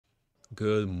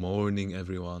Good morning,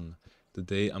 everyone.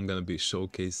 Today I'm gonna be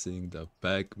showcasing the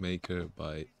PAK maker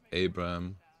by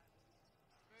Abraham.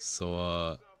 So,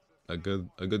 a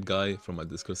good guy from my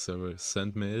Discord server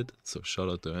sent me it, so shout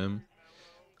out to him.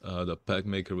 The PAK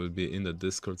maker will be in the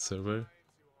Discord server,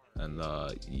 and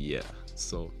yeah.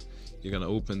 So you're gonna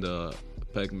open the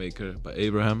PAK maker by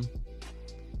Abraham.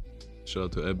 Shout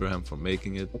out to Abraham for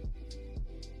making it.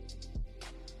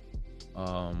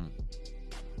 Um,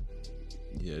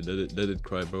 yeah, let it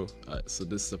cry, bro. Alright, so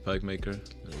this is the PAK maker.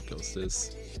 Let me close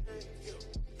this.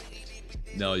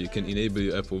 Now you can enable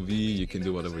your FOV, you can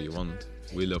do whatever you want.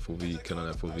 Wheel FOV,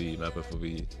 Canon FOV, map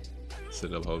FOV,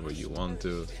 set up however you want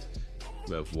to.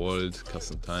 We have world,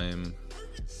 custom time,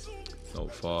 no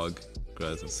fog,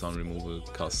 grass and sun removal,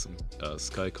 custom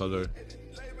sky color,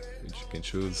 which you can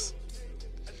choose.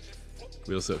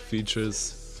 We also have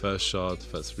features, fast shot,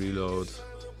 fast reload,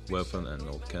 weapon and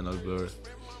no canal blur.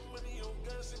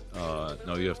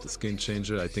 Now you have the skin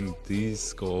changer. I think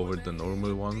these go over the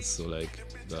normal ones, so like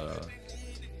the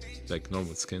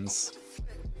normal skins,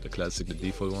 the classic, the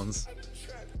default ones.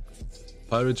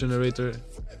 Pirate generator,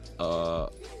 I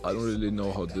don't really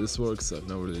know how this works. I've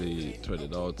never really tried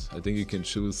it out. I think you can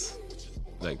choose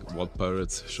like what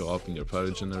pirates show up in your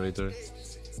pirate generator,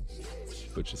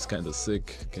 which is kind of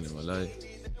sick, can't even lie.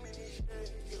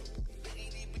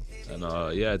 And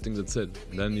yeah, I think that's it.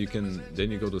 Then you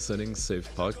go to settings, save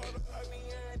PAK.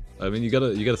 I mean, you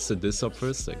gotta set this up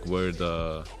first, like where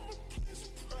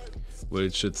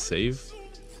it should save.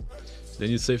 Then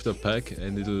you save the PAK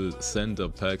and it'll send the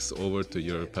PAKs over to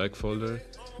your PAK folder.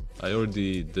 I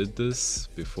already did this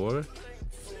before.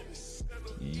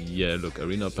 Yeah, look,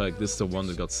 Arena PAK, this is the one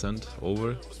that got sent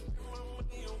over.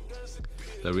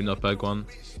 The Arena PAK one.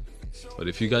 But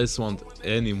if you guys want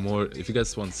if you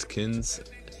guys want skins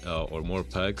or more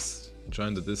PAKs,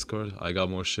 join the Discord. I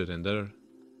got more shit in there.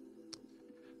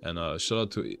 And shout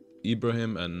out to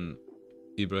Abraham,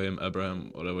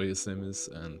 whatever his name is,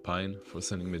 and Pine for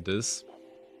sending me this.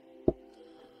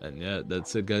 And yeah,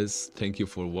 that's it, guys. Thank you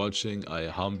for watching. I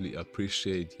humbly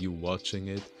appreciate you watching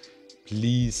it.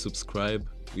 Please subscribe.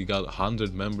 We got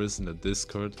 100 members in the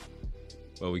Discord,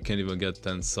 but we can't even get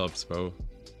 10 subs, bro.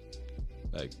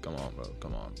 Like, come on,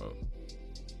 bro.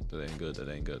 That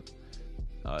ain't good.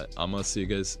 I'm gonna see you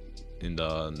guys in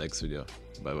the next video.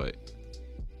 Bye bye.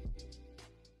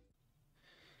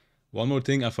 One more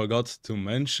thing I forgot to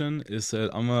mention is that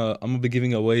I'm gonna be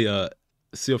giving away a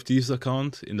Sea of Thieves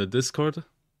account in the Discord,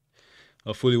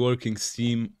 a fully working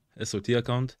Steam SoT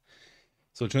account.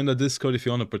 So join the Discord if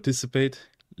you want to participate.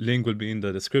 Link will be in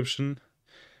the description.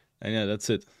 And yeah, that's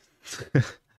it.